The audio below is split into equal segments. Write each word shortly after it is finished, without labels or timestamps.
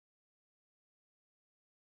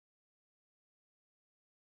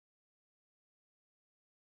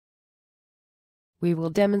We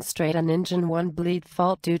will demonstrate an engine 1 bleed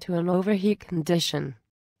fault due to an overheat condition.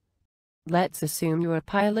 Let's assume you're a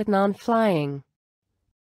pilot non-flying.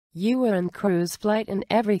 You are in cruise flight and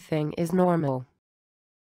everything is normal.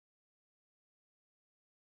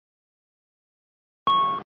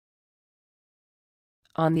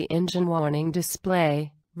 On the engine warning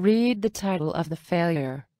display, read the title of the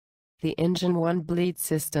failure. The engine 1 bleed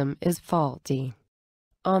system is faulty.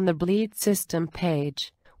 On the bleed system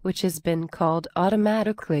page, which has been called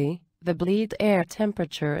automatically, the bleed air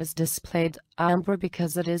temperature is displayed amber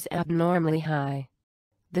because it is abnormally high.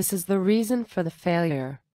 This is the reason for the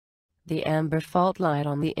failure. The amber fault light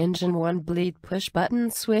on the engine 1 bleed push button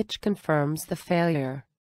switch confirms the failure.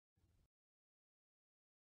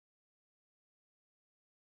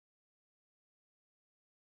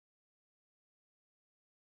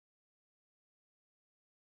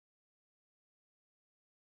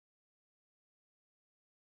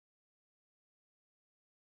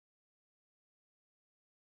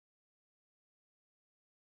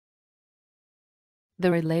 The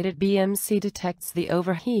related BMC detects the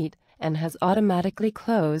overheat and has automatically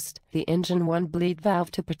closed the engine 1 bleed valve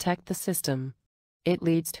to protect the system. It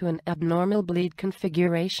leads to an abnormal bleed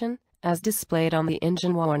configuration, as displayed on the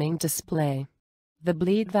engine warning display. The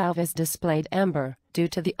bleed valve is displayed amber due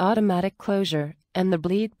to the automatic closure, and the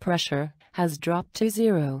bleed pressure has dropped to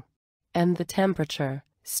 0, and the temperature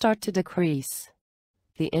start to decrease.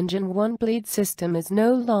 The engine 1 bleed system is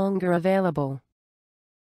no longer available.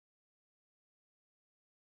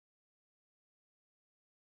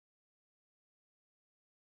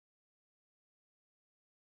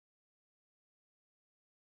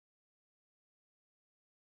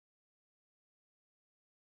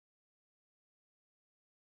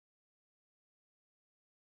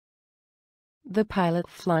 The pilot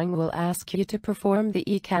flying will ask you to perform the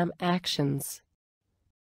ECAM actions.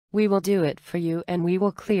 We will do it for you and we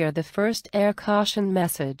will clear the first air caution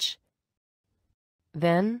message.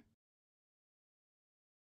 Then,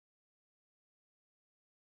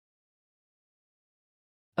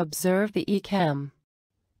 observe the ECAM.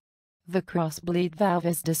 The cross-bleed valve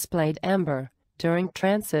is displayed amber during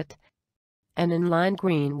transit and in line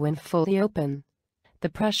green when fully open. The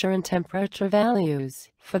pressure and temperature values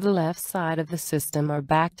for the left side of the system are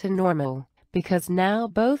back to normal, because now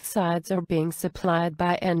both sides are being supplied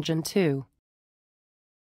by engine 2.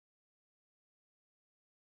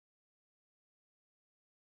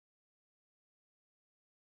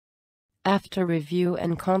 After review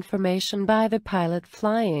and confirmation by the pilot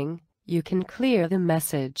flying, you can clear the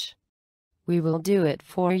message. We will do it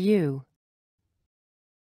for you.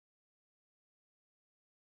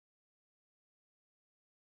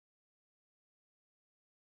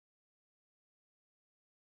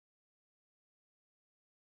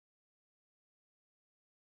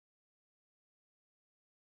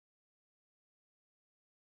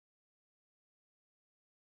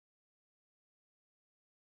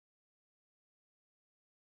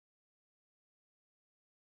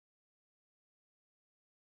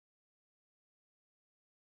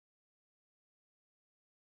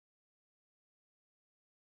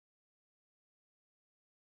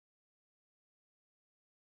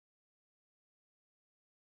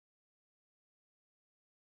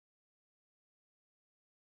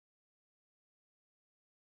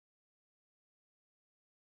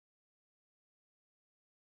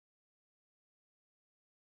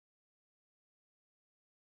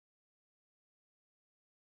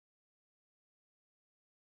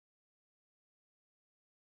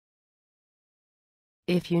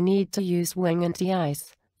 If you need to use wing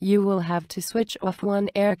anti-ice, you will have to switch off one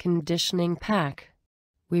air conditioning pack.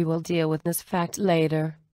 We will deal with this fact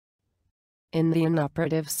later. In the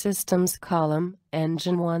inoperative systems column,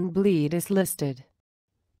 engine 1 bleed is listed.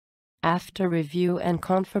 After review and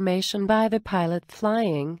confirmation by the pilot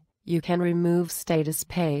flying, you can remove status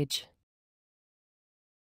page.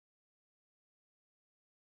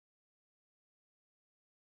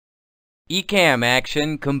 ECAM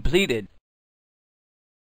action completed.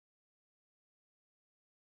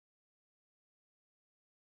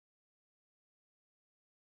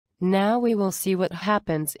 Now we will see what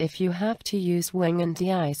happens if you have to use wing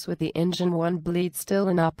anti-ice with the engine 1 bleed still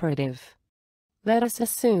inoperative. Let us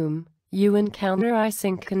assume you encounter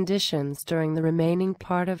icing conditions during the remaining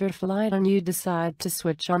part of your flight and you decide to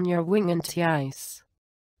switch on your wing anti-ice.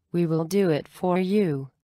 We will do it for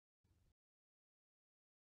you.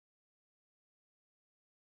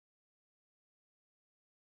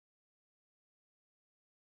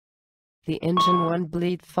 The engine 1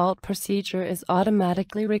 bleed fault procedure is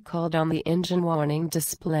automatically recalled on the engine warning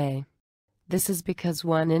display. This is because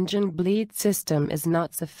one engine bleed system is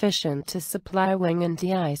not sufficient to supply wing and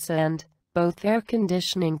de-ice and both air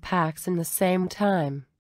conditioning packs in the same time.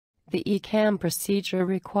 The ECAM procedure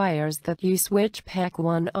requires that you switch pack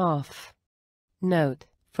 1 off. Note: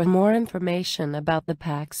 for more information about the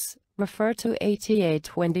packs, refer to ATA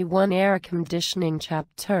 21 Air Conditioning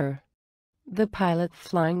chapter. The pilot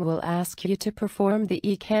flying will ask you to perform the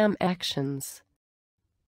ECAM actions.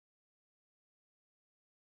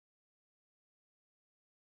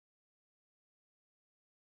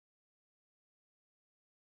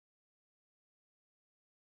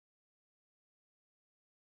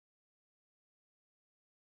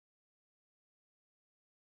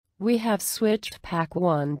 We have switched pack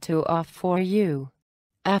 1 to off for you.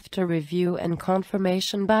 After review and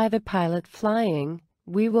confirmation by the pilot flying,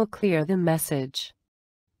 we will clear the message.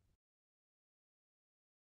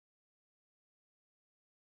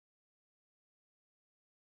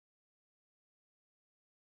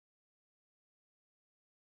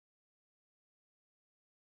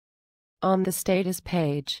 On the status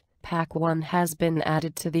page, pack 1 has been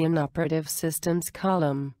added to the inoperative systems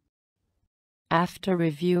column. After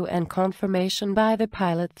review and confirmation by the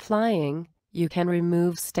pilot flying, you can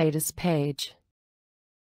remove status page.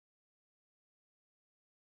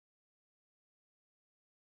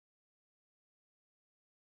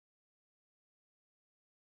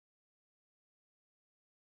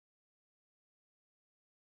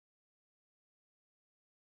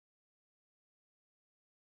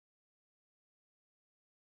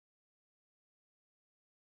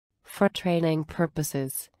 For training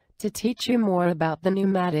purposes, to teach you more about the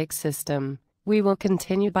pneumatic system, we will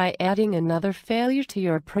continue by adding another failure to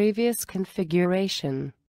your previous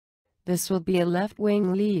configuration. This will be a left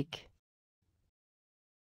wing leak.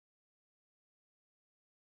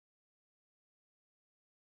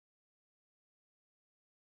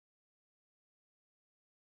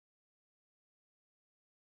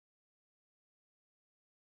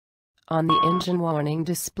 On the engine warning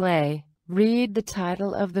display, read the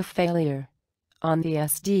title of the failure. On the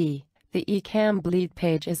SD, the ECAM bleed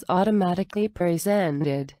page is automatically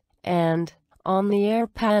presented, and, on the air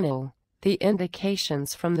panel, the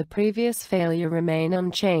indications from the previous failure remain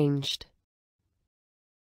unchanged.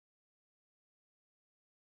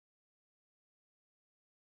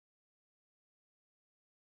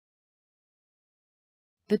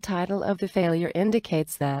 The title of the failure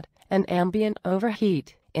indicates that an ambient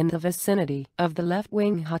overheat in the vicinity of the left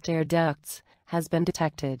wing hot air ducts has been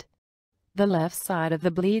detected. The left side of the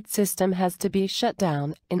bleed system has to be shut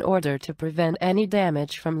down in order to prevent any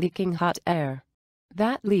damage from leaking hot air.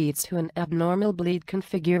 That leads to an abnormal bleed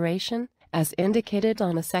configuration, as indicated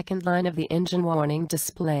on the second line of the engine warning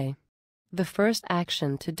display. The first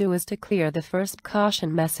action to do is to clear the first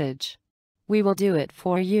caution message. We will do it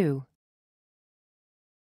for you.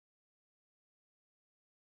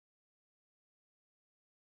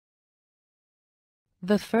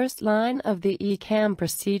 The first line of the ECAM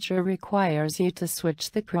procedure requires you to switch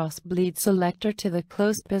the cross-bleed selector to the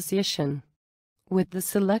closed position. With the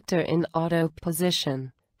selector in auto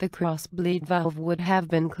position, the cross-bleed valve would have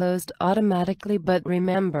been closed automatically, but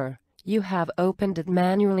remember, you have opened it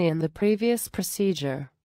manually in the previous procedure.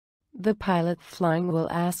 The pilot flying will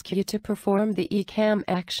ask you to perform the ECAM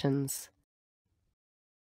actions.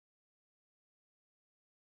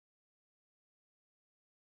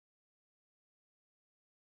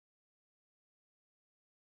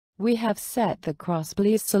 We have set the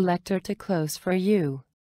cross-bleed selector to close for you.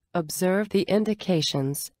 Observe the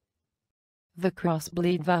indications. The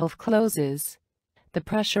cross-bleed valve closes. The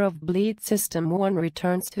pressure of bleed system 1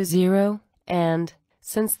 returns to 0, and,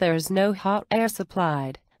 since there is no hot air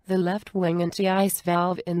supplied, the left wing anti-ice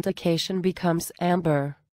valve indication becomes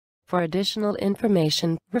amber. For additional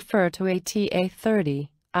information, refer to A330,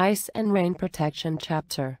 Ice and Rain Protection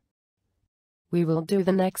chapter. We will do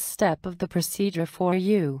the next step of the procedure for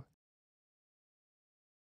you.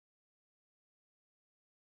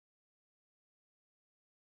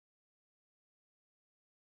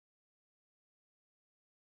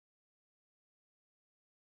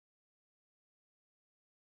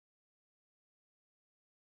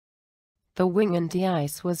 The wing and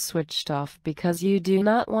de-ice was switched off because you do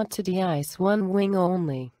not want to de-ice one wing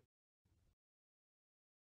only.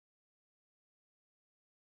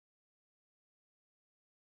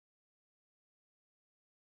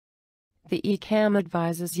 The ECAM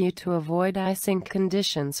advises you to avoid icing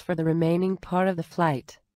conditions for the remaining part of the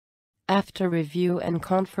flight. After review and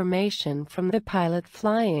confirmation from the pilot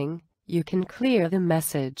flying, you can clear the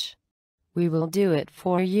message. We will do it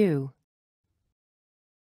for you.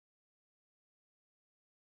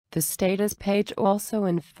 The status page also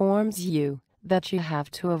informs you that you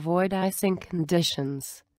have to avoid icing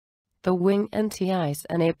conditions. The wing anti-ice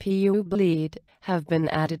and APU bleed have been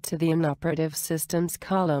added to the inoperative systems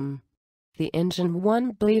column. The engine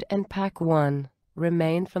 1 bleed and pack 1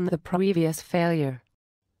 remain from the previous failure.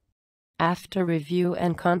 After review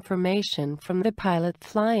and confirmation from the pilot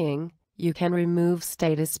flying, you can remove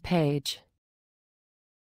status page.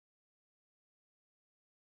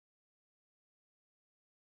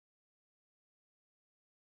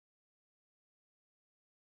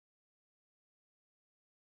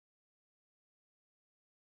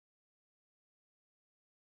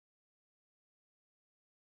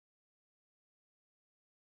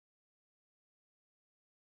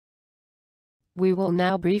 We will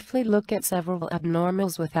now briefly look at several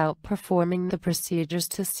abnormals without performing the procedures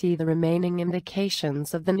to see the remaining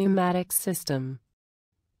indications of the pneumatic system.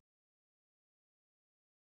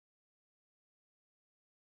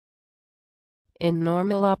 In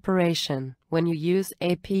normal operation, when you use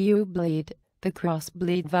APU bleed, the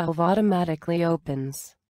cross-bleed valve automatically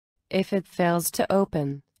opens. If it fails to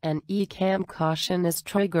open, an ECAM caution is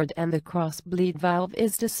triggered and the cross-bleed valve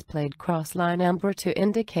is displayed cross-line amber to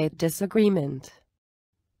indicate disagreement.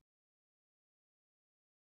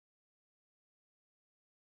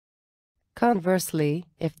 Conversely,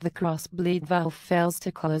 if the cross-bleed valve fails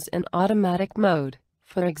to close in automatic mode,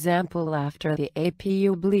 for example after the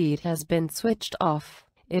APU bleed has been switched off,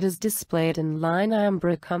 it is displayed in line amber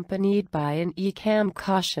accompanied by an ECAM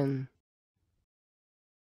caution.